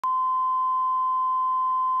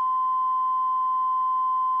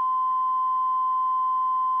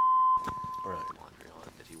laundry on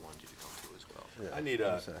that he wanted you to come to as well. Yeah, I need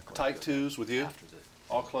exactly. tight twos with you. After the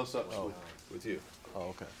All close-ups with you. Oh,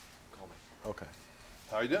 okay. call me. Okay.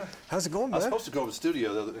 How are you doing? How's it going, I was man? supposed to go to the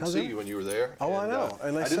studio and see you when you were there. Oh, I know.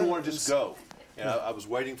 And they I didn't said want to just go. And I was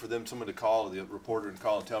waiting for someone to call, the reporter, and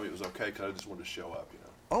call and tell me it was okay because I just wanted to show up, you know.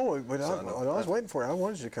 Oh, but So I was waiting for you. I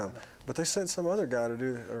wanted you to come. But they sent some other guy to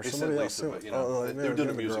do, or They somebody sent else. Lisa, but, you know, they were doing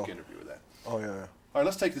a music girl. interview with that. Oh, yeah. All right,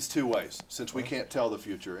 let's take this two ways, since we can't tell the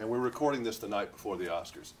future, and we're recording this the night before the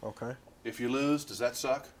Oscars. Okay. If you lose, does that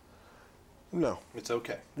suck? No. It's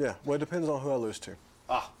okay. Yeah. Well, it depends on who I lose to.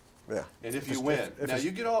 Ah. Yeah. And if you win,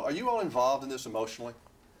 now are you all involved in this emotionally?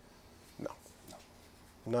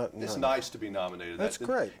 No. It's nice to be nominated. That's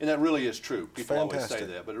great. And that really is true. People always say Fantastic.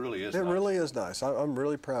 that, but it really is It nice. really is nice. I'm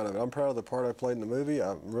really proud of it. I'm proud of the part I played in the movie.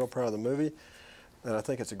 I'm real proud of the movie, and I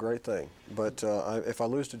think it's a great thing. But if I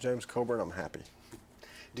lose to James Coburn, I'm happy.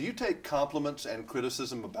 Do you take compliments and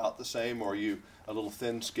criticism about the same, or are you a little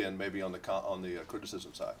thin-skinned maybe on the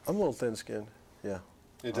criticism side? I'm a little thin-skinned, yeah.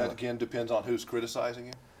 And that, again, depends on who's criticizing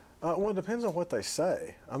you? Well, it depends on what they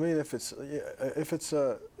say. I mean, if it's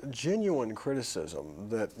a genuine criticism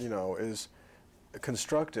that, you know, is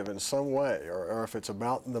constructive in some way, or if it's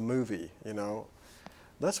about the movie, you know,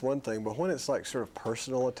 that's one thing. But when it's like sort of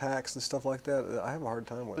personal attacks and stuff like that, I have a hard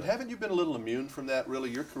time with it. But haven't you been a little immune from that,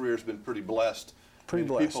 really? Your career's been pretty blessed. Pretty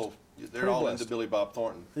blessed. People, they're Pretty all blessed. into Billy Bob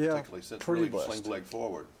Thornton, Yeah, particularly, since pretty really blessed. Sling Blade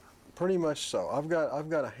forward. Pretty much so. I've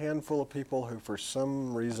got a handful of people who, for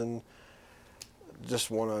some reason,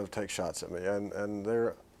 just want to take shots at me, and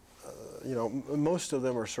they're, you know, most of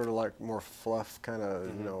them are sort of like more fluff kind of,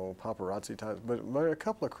 you know, paparazzi types. But a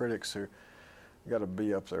couple of critics who got a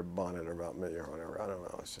bee up their bonnet about me or whatever. I don't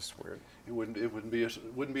know. It's just weird. It wouldn't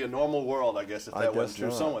be a normal world, I guess, if that wasn't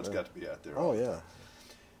true. Someone's got to be out there. Oh yeah.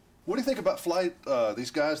 What do you think about flight?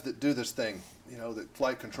 These guys that do this thing, you know, the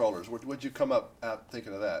flight controllers. Would you come out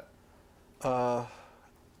thinking of that?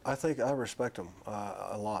 I think I respect them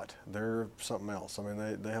a lot. They're something else. I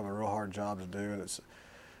mean, they have a real hard job to do, and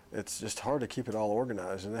it's just hard to keep it all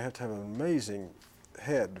organized. And they have to have an amazing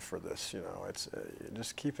head for this. You know, it's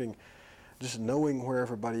just knowing where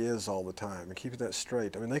everybody is all the time and keeping that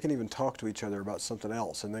straight. I mean, they can even talk to each other about something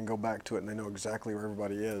else and then go back to it, and they know exactly where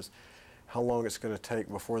everybody is, how long it's going to take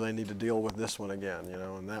before they need to deal with this one again, you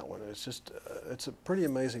know, and that one. It's just, it's a pretty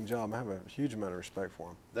amazing job. I have a huge amount of respect for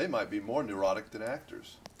them. They might be more neurotic than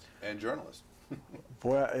actors and journalists.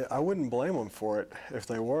 Boy, I wouldn't blame them for it if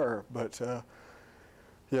they were, but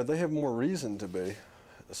yeah, they have more reason to be,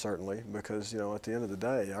 certainly, because, you know, at the end of the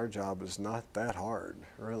day, our job is not that hard,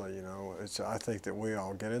 really, you know. I think that we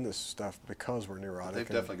all get in this stuff because we're neurotic. They've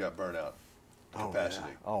definitely got burnout capacity.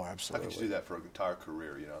 Oh, absolutely. How could you do that for an entire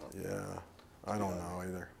career, you know? Yeah, I don't know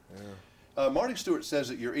either. Yeah. Marty Stewart says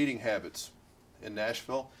that your eating habits in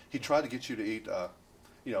Nashville, he tried to get you to eat,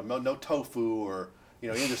 you know, no tofu or, you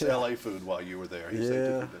know, eat this LA food while you were there. He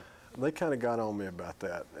said they kind of got on me about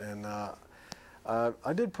that, and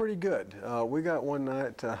I did pretty good. We got one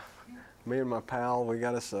night, me and my pal, we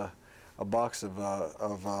got us a box of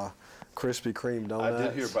Krispy Kreme donuts. I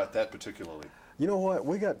did hear about that particularly. You know what?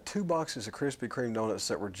 We got 2 boxes of Krispy Kreme donuts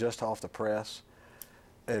that were just off the press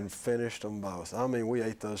and finished them both. I mean, we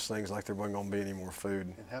ate those things like there wasn't going to be any more food.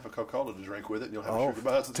 And have a Coca-Cola to drink with it, and you'll have a sugar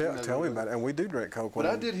buzz. Tell me about it. And we do drink Coke. But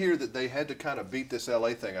I did hear that they had to kind of beat this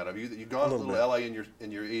LA thing out of you. That you got a little LA in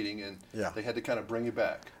your eating, and they had to kind of bring you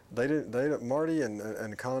back. They didn't. Marty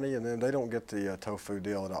and Connie and them, they don't get the tofu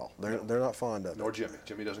deal at all. They're not fond of it. Nor Jimmy.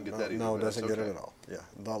 Jimmy doesn't get that either. No, doesn't get it at all. Yeah,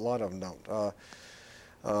 a lot of them don't.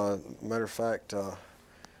 Matter of fact,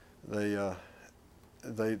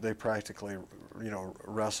 they practically, you know,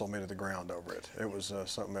 wrestled me to the ground over it. It was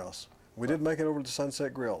something else. We did make it over to the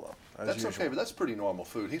Sunset Grill, though. That's okay, but that's pretty normal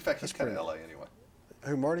food. In fact, he's kind of LA anyway.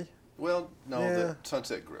 Who, Marty? Well, no, the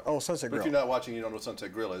Sunset Grill. Oh, Sunset Grill. But if you're not watching, you don't know what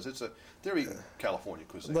Sunset Grill is. They're eating California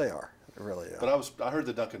cuisine. They are, really. Yeah. But I heard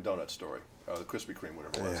the Dunkin' Donuts story, the Krispy Kreme,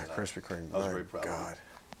 whatever it was. Yeah, Krispy Kreme. I was very proud of you.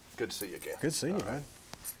 Good to see you again. Good seeing you, man.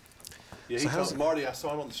 Yeah, he told Marty, I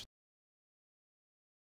saw him on the